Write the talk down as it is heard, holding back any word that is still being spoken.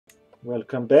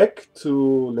Welcome back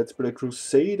to Let's Play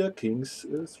Crusader Kings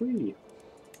 3.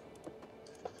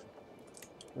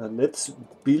 Let's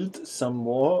build some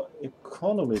more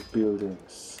economy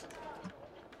buildings.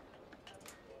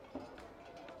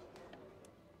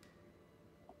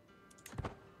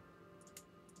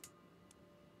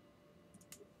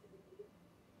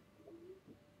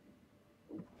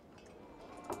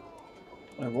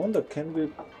 I wonder, can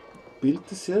we build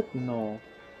this yet? No,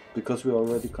 because we're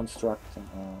already constructing.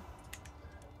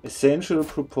 Essential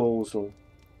proposal.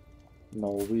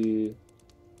 No, we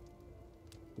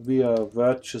are a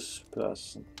virtuous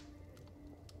person.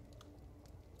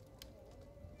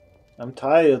 I'm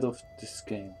tired of these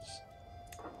games.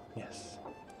 Yes.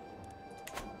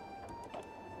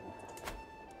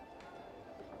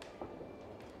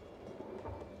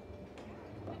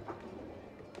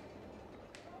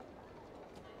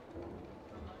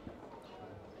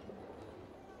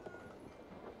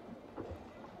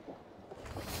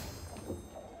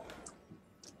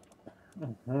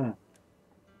 Mm-hmm.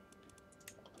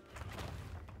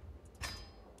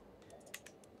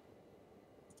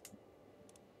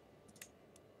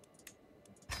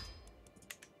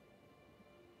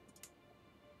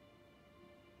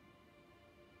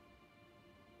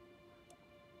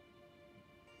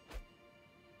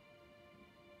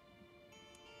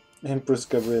 Empress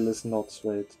Gabrielle is not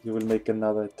swayed. You will make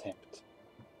another attempt.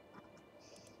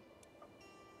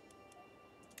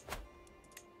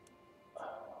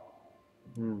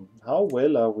 How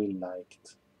well are we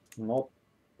liked? Not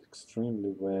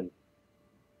extremely well.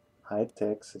 High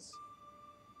taxes.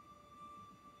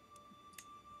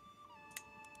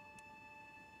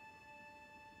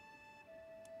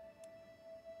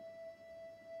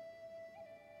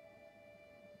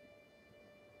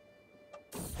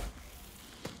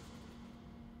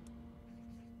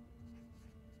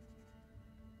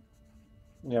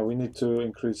 Yeah, we need to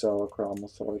increase our crown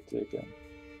authority again.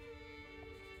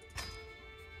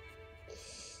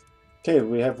 Okay,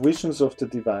 we have visions of the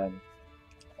divine.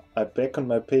 I beckon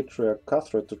my patriarch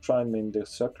Cuthred to join me in the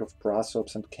circle of brass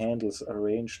orbs and candles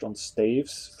arranged on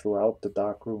staves throughout the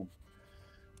dark room.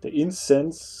 The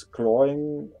incense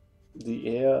clawing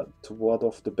the air to ward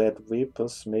off the bad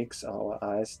vapors makes our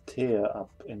eyes tear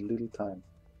up in little time.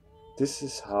 This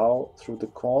is how, through the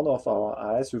corner of our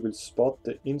eyes, we will spot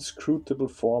the inscrutable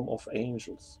form of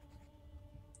angels.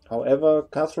 However,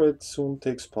 Cuthred soon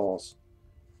takes pause.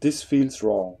 This feels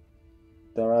wrong.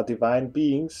 There are divine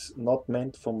beings not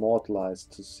meant for mortal eyes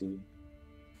to see.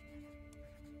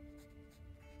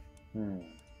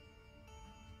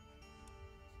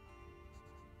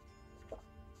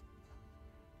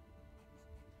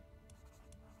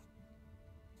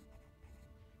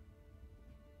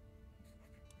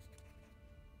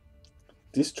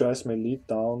 This choice may lead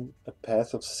down a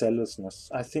path of zealousness.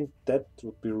 I think that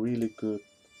would be really good.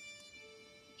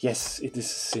 Yes, it is a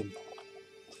sin.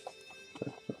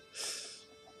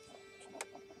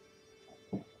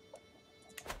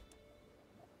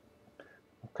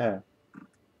 Okay.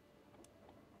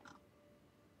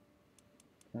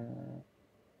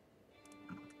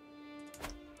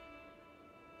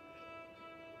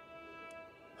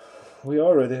 We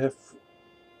already have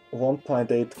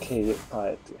 1.8k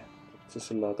piety. This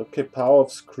is a lot. Okay, power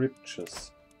of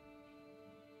scriptures.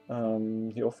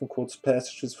 He often quotes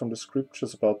passages from the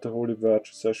scriptures about the Holy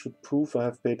Virgins. I should prove I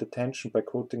have paid attention by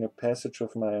quoting a passage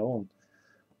of my own,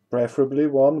 preferably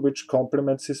one which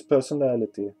complements his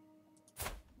personality.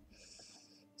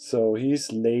 So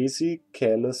he's lazy,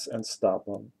 callous, and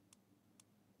stubborn.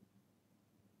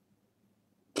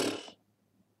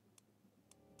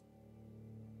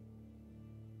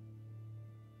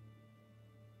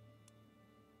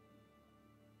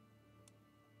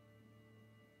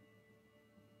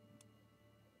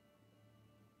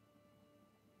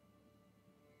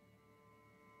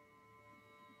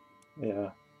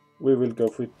 Yeah, we will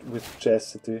go with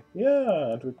chastity.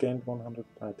 Yeah, and we gained 100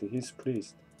 piety. He's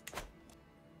pleased.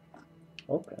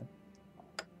 Okay.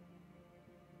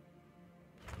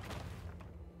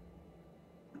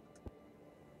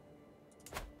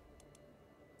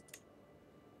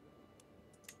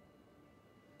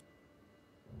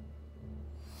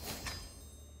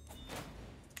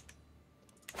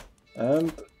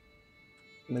 And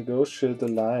negotiate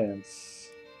alliance.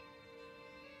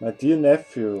 My dear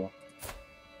nephew.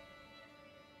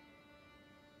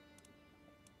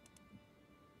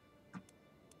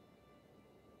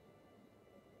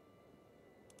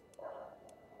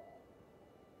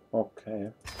 Okay,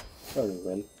 very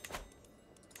well.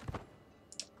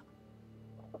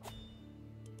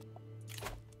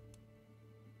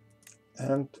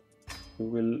 And we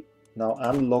will now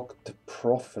unlock the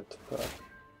prophet perk.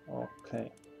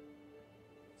 Okay.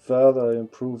 further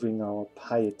improving our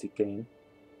piety gain.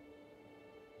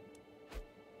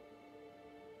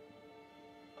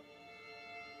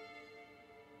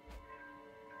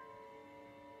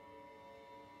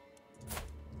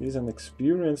 He's an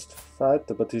experienced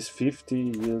fighter, but he's 50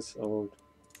 years old.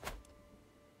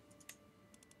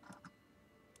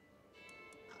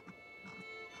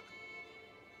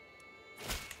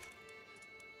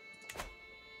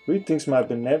 Greetings, my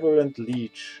benevolent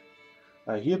liege.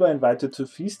 I hereby invite you to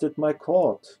feast at my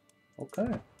court.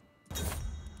 Okay.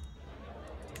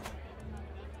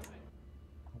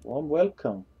 Warm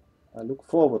welcome. I look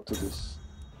forward to this.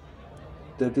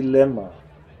 The dilemma.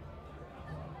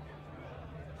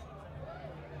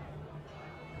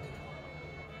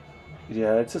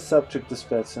 Yeah, it's a subject that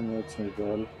fascinates me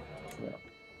well. Yeah.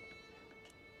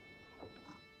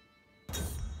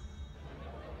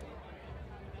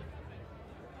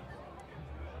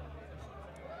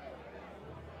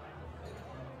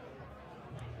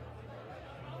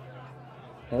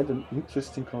 Had an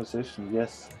interesting conversation,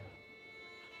 yes.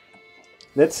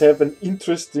 Let's have an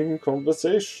interesting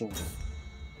conversation.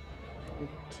 And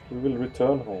we will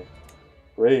return home.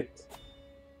 Great.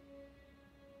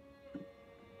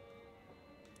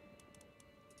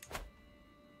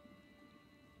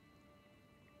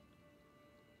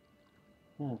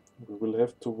 We will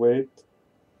have to wait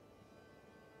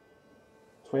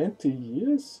 20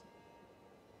 years?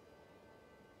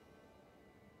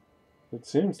 It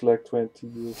seems like 20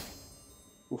 years.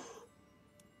 Oof.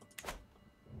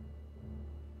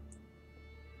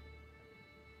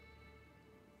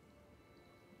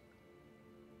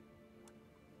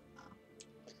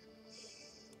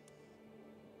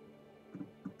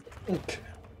 Okay.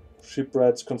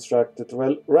 Shipwrights constructed.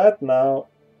 Well, right now,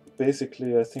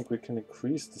 basically, I think we can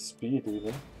increase the speed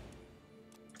even.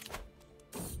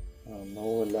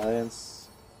 No alliance.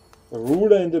 A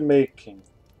ruler in the making.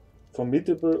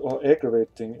 Formidable or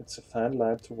aggravating, it's a fine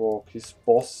line to walk. He's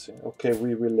bossy. Okay,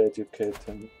 we will educate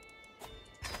him.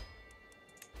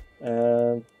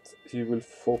 And he will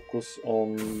focus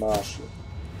on martial.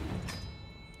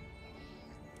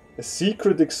 A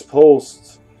secret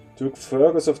exposed. Duke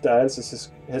Fergus of the Isles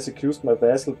has accused my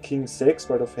vassal King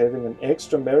Sexbald of having an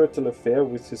extramarital affair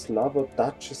with his lover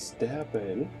Duchess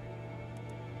Sterbale.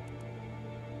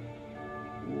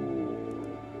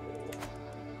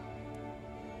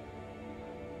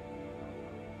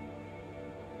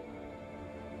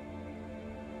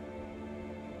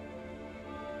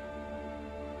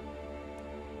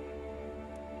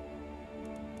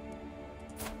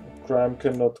 Crime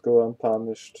cannot go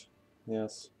unpunished.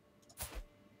 Yes.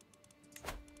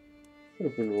 We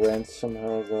will ransom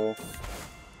her though.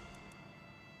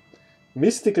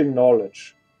 Mystical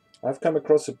knowledge. I've come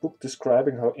across a book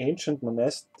describing how ancient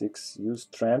monastics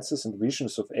used trances and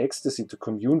visions of ecstasy to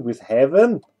commune with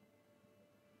heaven.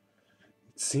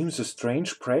 It seems a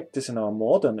strange practice in our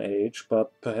modern age,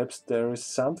 but perhaps there is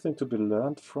something to be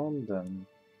learned from them.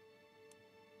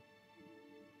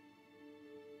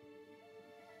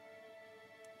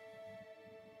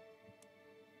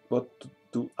 What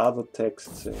do other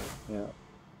texts say? Yeah.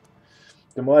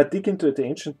 The more I dig into the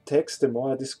ancient texts, the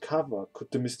more I discover.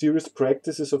 Could the mysterious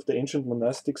practices of the ancient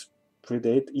monastics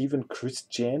predate even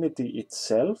Christianity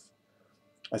itself?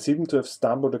 I seem to have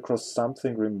stumbled across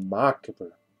something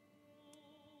remarkable.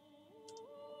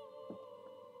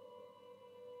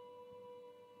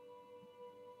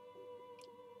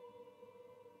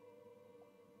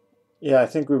 Yeah, I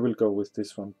think we will go with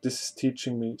this one. This is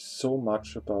teaching me so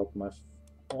much about my...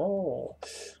 Oh,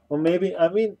 or maybe, I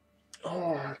mean,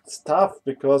 oh, it's tough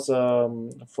because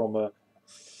from a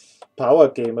power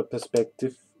gamer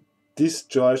perspective, this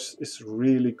choice is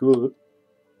really good.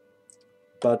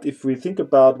 But if we think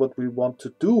about what we want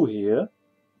to do here,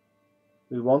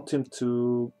 we want him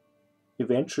to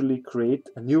eventually create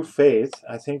a new faith.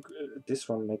 I think this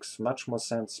one makes much more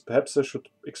sense. Perhaps I should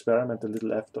experiment a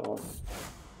little after all.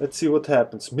 Let's see what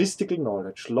happens. Mystical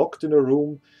knowledge. Locked in a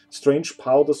room, strange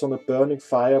powders on a burning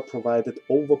fire provided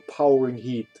overpowering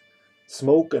heat.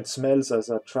 Smoke and smells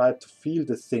as I tried to feel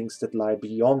the things that lie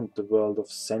beyond the world of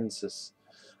senses.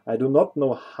 I do not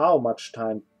know how much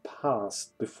time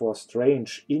passed before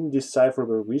strange,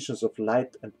 indecipherable visions of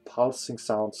light and pulsing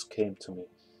sounds came to me.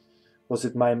 Was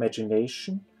it my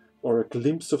imagination or a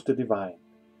glimpse of the divine?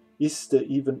 Is there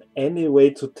even any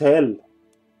way to tell?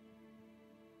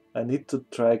 I need to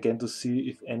try again to see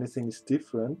if anything is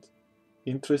different.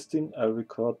 Interesting, I'll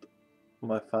record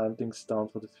my findings down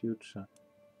for the future.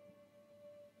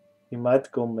 He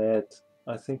might go mad.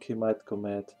 I think he might go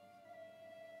mad.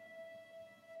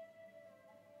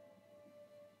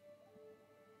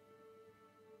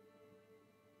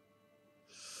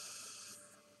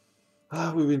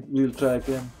 We'll try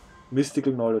again.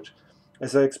 Mystical knowledge.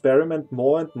 As I experiment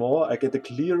more and more, I get a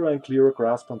clearer and clearer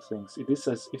grasp on things. It is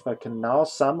as if I can now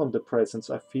summon the presence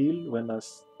I feel when I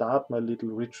start my little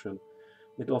ritual.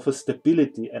 It offers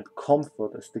stability and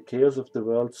comfort as the chaos of the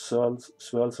world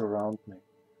swirls around me.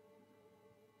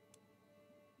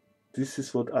 This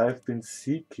is what I've been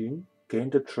seeking. Gain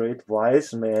the trait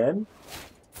Wise Man.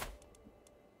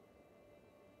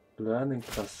 Learning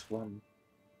 +1.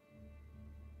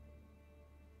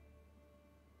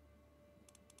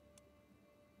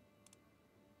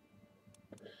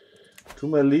 To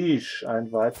my liege, I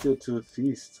invite you to a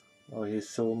feast. Oh, he's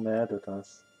so mad at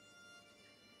us.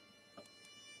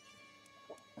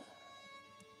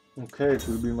 Okay, it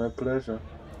will be my pleasure.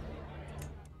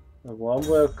 A warm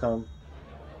welcome.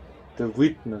 The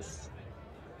witness.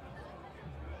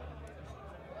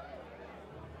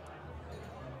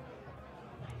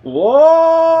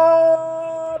 What?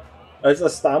 As I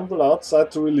stumble outside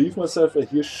to relieve myself, I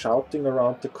hear shouting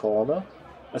around the corner.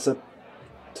 As I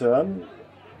turn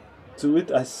to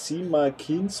it, I see my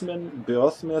kinsman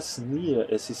Berthmer sneer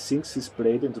as he sinks his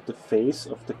blade into the face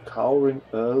of the cowering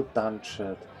Earl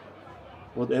Dunchad.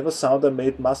 Whatever sound I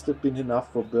made must have been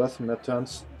enough, for Berthmer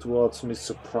turns towards me,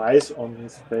 surprise on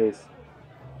his face.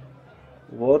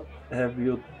 What have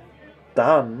you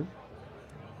done?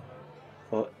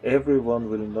 Or everyone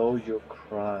will know your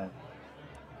crime.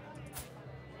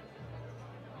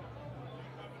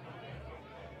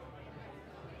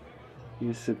 He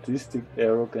is sadistic,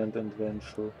 arrogant, and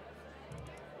vengeful.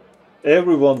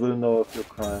 Everyone will know of your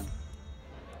crime.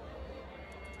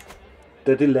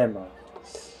 The dilemma.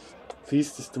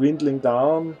 Feast is dwindling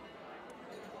down,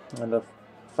 and I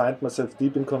find myself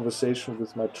deep in conversation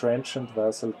with my trenchant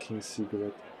vassal King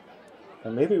Cigarette.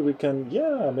 And maybe we can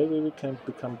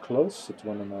become closer to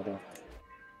one another.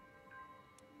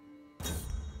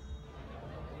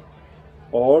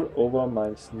 All over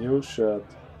my new shirt.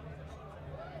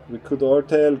 We could all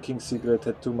tell King Cigarette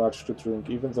had too much to drink,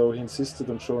 even though he insisted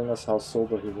on showing us how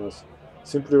sober he was.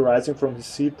 Simply rising from his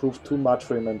seat proved too much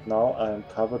for him, and now I am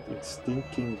covered in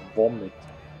stinking vomit.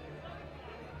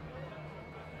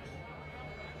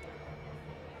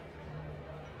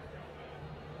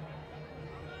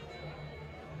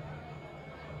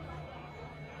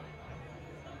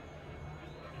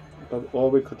 Or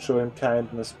we could show him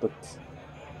kindness, but...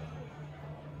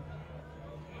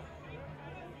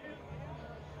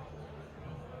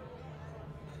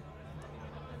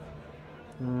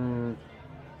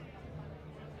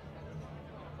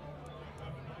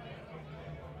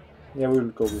 Yeah, we'll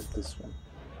go with this one.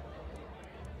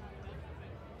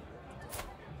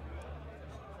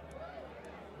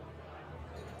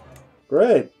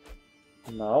 Great!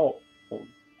 Now... Oh,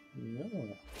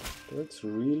 yeah, that's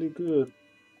really good.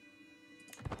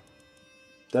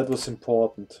 That was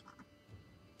important.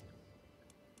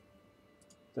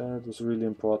 That was really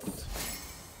important.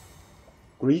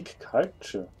 Greek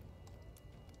culture.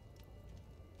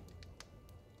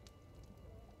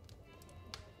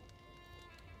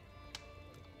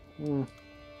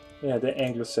 Yeah, the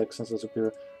Anglo-Saxons are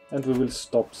superior. And we will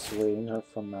stop swaying her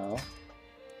for now.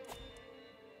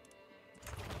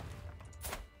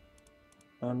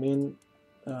 I mean...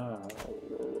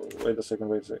 wait a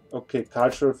second. Okay,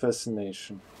 cultural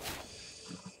fascination.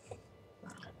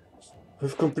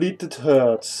 We've completed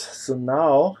herds. So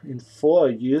now, in 4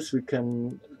 years, we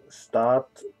can start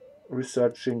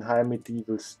researching high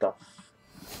medieval stuff.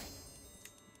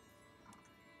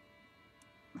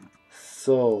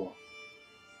 So...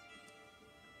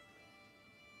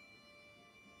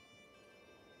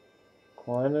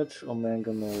 Coinage or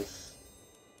manganese?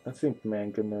 I think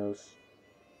manganese.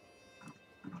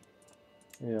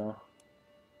 Yeah.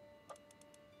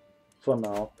 For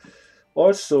now.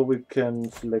 Also, we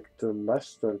can select the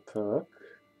lifestyle perk.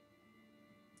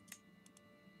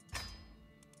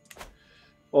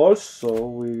 Also,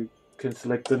 we can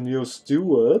select the new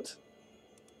steward.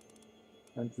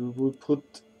 And we will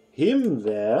put him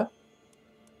there.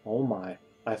 Oh my.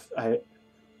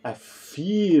 I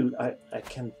feel I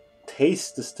can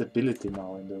taste the stability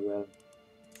now in the realm.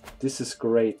 This is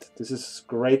great. This is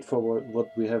great for what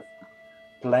we have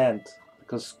planned,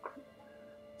 because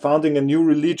founding a new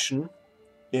religion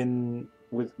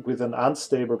with an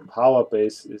unstable power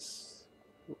base is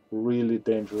really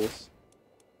dangerous.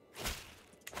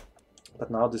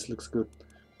 But now this looks good.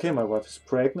 Okay, my wife is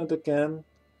pregnant again.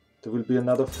 There will be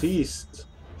another feast.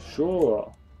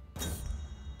 Sure.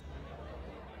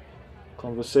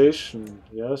 Conversation,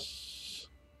 yes.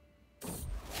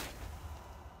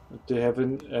 They have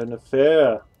an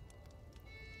affair.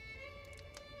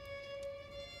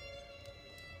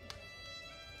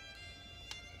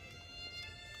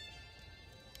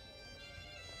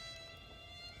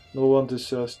 No one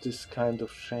deserves this kind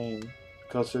of shame,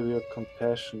 because we are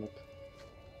compassionate.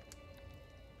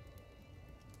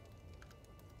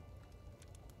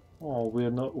 Oh, we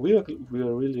are not. We are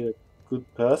really a good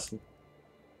person,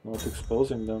 not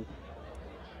exposing them.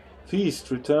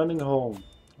 Feast, returning home.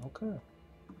 Okay.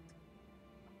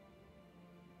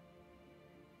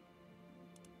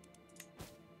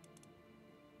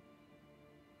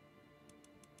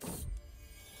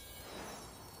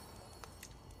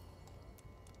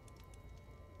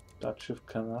 Duchy of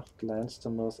Connacht,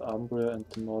 Leinster, North Umbria, and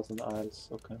the Northern Isles.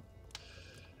 Okay.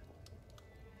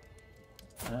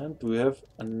 And we have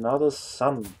another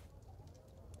son.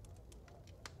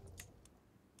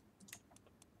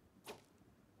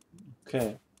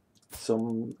 Okay.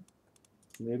 So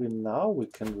maybe now we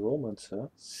can romance her.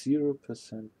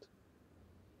 0%.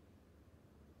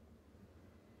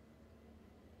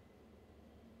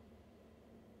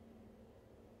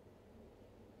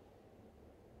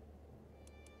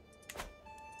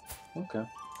 Okay.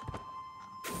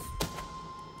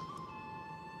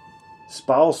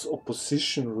 Spouse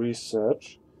opposition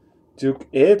research. Duke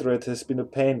Edred has been a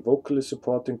pain, vocally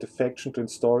supporting the faction to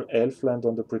install Elfland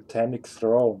on the Britannic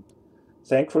throne.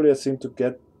 Thankfully, I seem to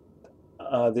get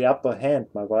the upper hand.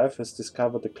 My wife has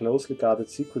discovered a closely guarded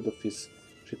secret of his,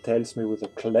 she tells me with a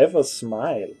clever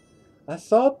smile. I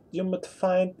thought you might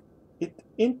find it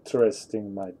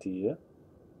interesting, my dear.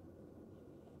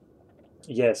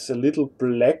 Yes, a little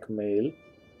blackmail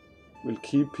will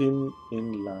keep him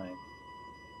in line.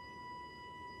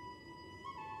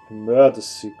 A murder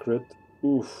secret?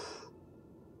 Oof.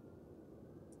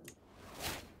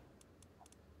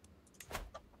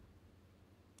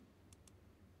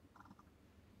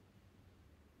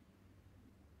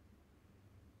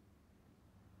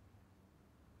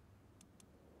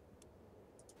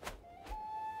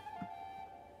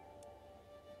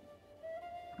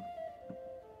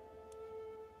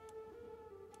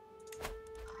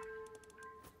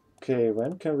 Okay,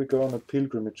 when can we go on a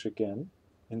pilgrimage again?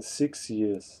 In 6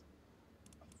 years.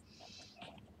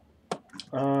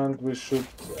 And we should,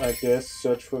 I guess,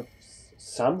 search for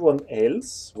someone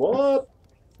else? What?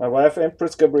 My wife,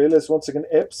 Empress Gabriella, is once again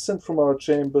absent from our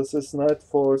chambers as night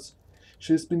falls.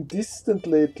 She has been distant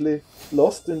lately,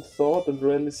 lost in thought and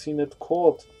rarely seen at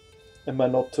court. Am I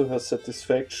not to her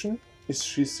satisfaction? Is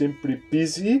she simply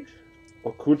busy?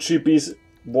 Or could she be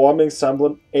warming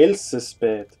someone else's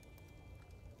bed?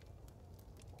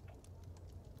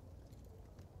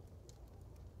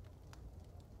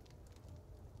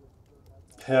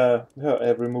 Her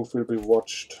every move will be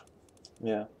watched.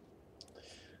 Yeah.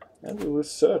 And we will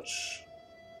search.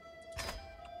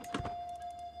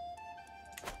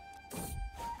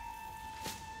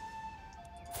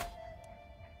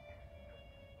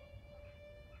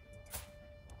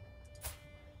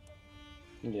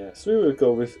 Yes, we will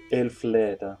go with elf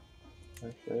leather.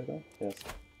 Elf leather? Yes.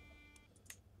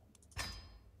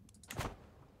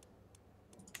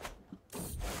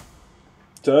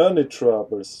 Journey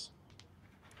troubles.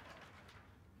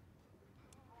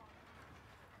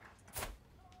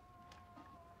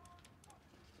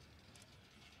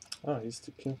 Ah, he's the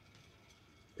king.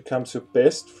 Becomes your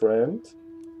best friend.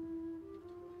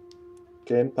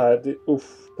 Gain piety.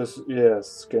 Oof.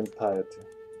 Yes, gain piety.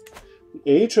 The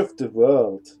age of the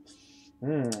world.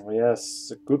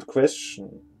 Yes, a good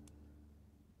question.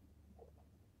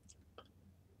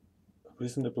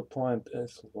 Reasonable point,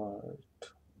 Ethelwald.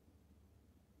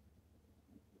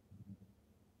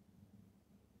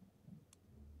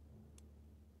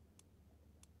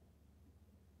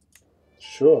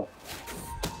 Sure.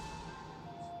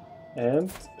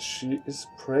 And she is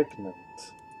pregnant.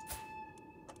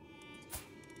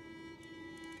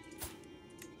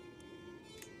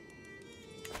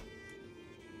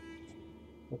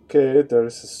 Okay, there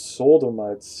is a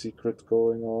sodomite secret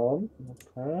going on.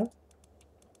 Okay.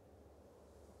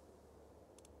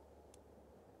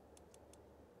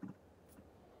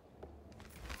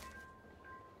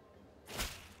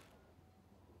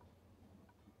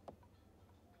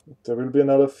 There will be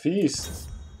another feast.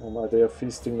 Oh my, they are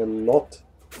feasting a lot.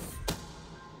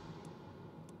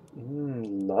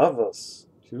 Lovers.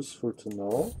 Useful to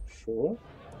know, sure.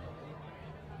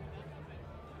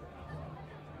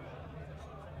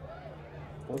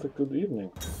 What a good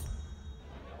evening.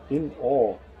 In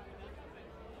awe.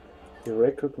 He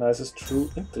recognizes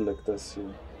true intellect, I see.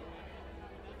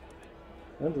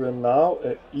 And we're now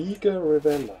an eager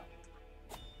reveler.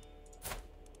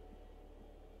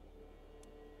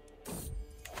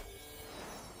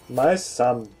 My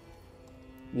son.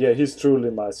 Yeah, he's truly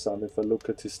my son if I look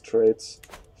at his traits.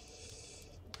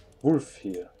 Wolf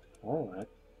here. Alright.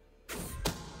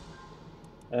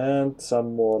 And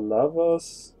some more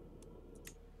lovers.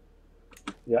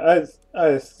 Yeah,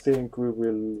 I think we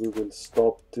will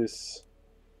stop this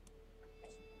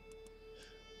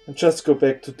and just go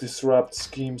back to disrupt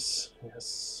schemes.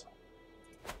 Yes.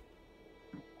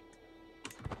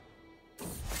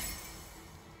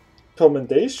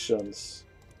 Commendations.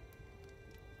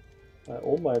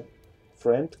 Oh my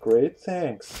friend, great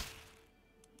thanks.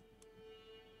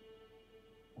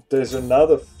 There's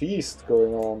another feast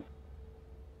going on.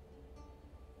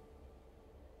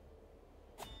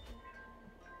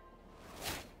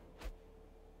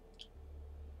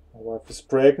 My wife is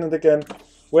pregnant again.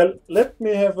 Well, let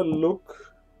me have a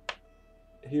look.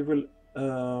 He will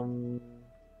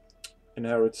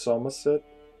inherit Somerset.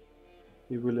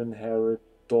 He will inherit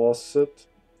Dorset.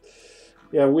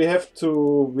 Yeah, we have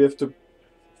to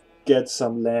get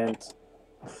some land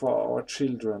for our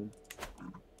children.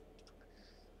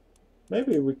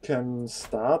 Maybe we can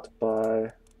start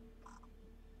by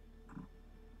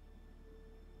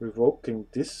revoking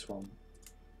this one.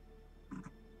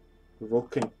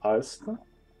 Revoking Ulster.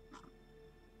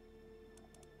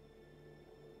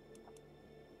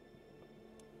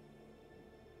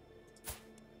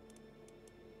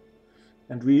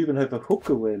 And we even have a hook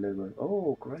available.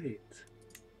 Oh, great.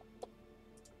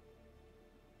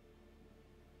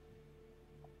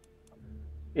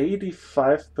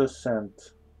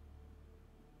 %85%.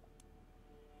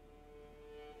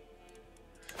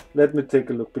 Let me take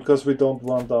a look, because we don't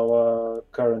want our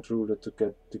current ruler to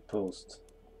get deposed.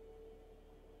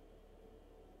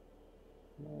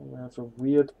 We have a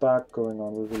weird bug going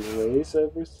on. We will raise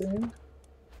everything,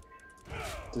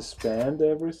 disband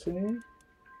everything.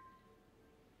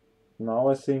 Now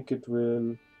I think it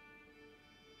will...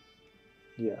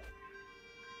 yeah.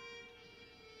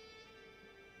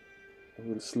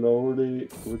 We will slowly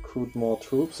recruit more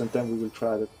troops, and then we will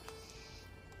try that.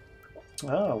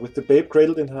 Ah, with the babe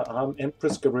cradled in her arm,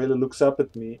 Empress Gabriella looks up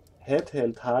at me, head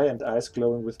held high and eyes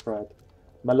glowing with pride.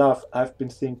 My love, I've been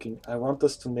thinking, I want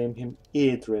us to name him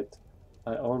Edred.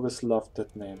 I always loved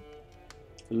that name.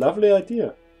 Lovely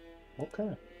idea.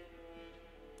 Okay.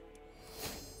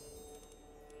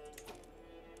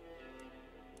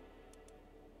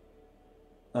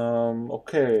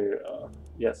 Okay.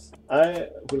 Yes, I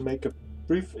will make a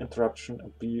brief interruption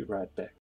and be right back.